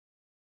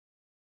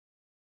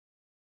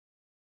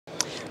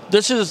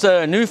This is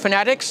the new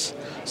Fanatix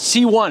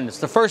C1. It's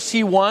the first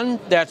C1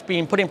 that's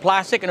been put in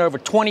plastic in over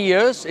 20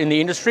 years in the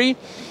industry.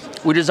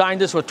 We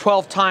designed this with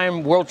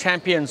 12-time world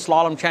champion,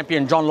 slalom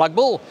champion John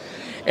Lugbull.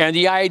 And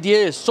the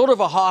idea is sort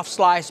of a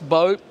half-slice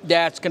boat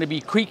that's going to be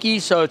creaky,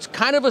 so it's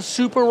kind of a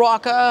super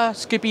rocker,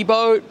 skippy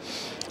boat,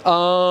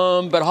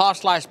 but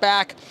half-slice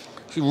back.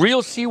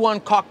 Real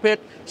C1 cockpit,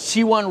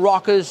 C1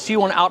 rockers,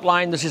 C1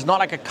 outline. This is not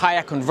like a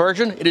kayak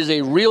conversion. It is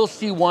a real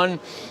C1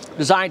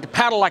 designed to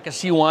paddle like a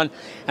C1.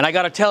 And I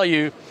got to tell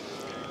you,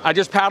 I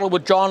just paddled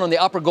with John on the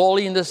upper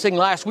goalie in this thing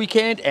last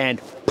weekend, and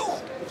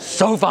poof,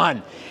 so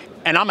fun.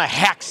 And I'm a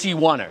hack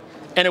C1er,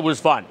 and it was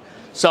fun.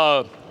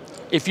 So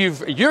if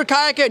you're a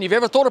kayaker and you've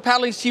ever thought of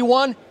paddling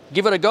C1,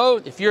 give it a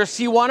go. If you're a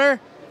C1er,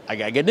 I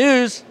got good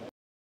news.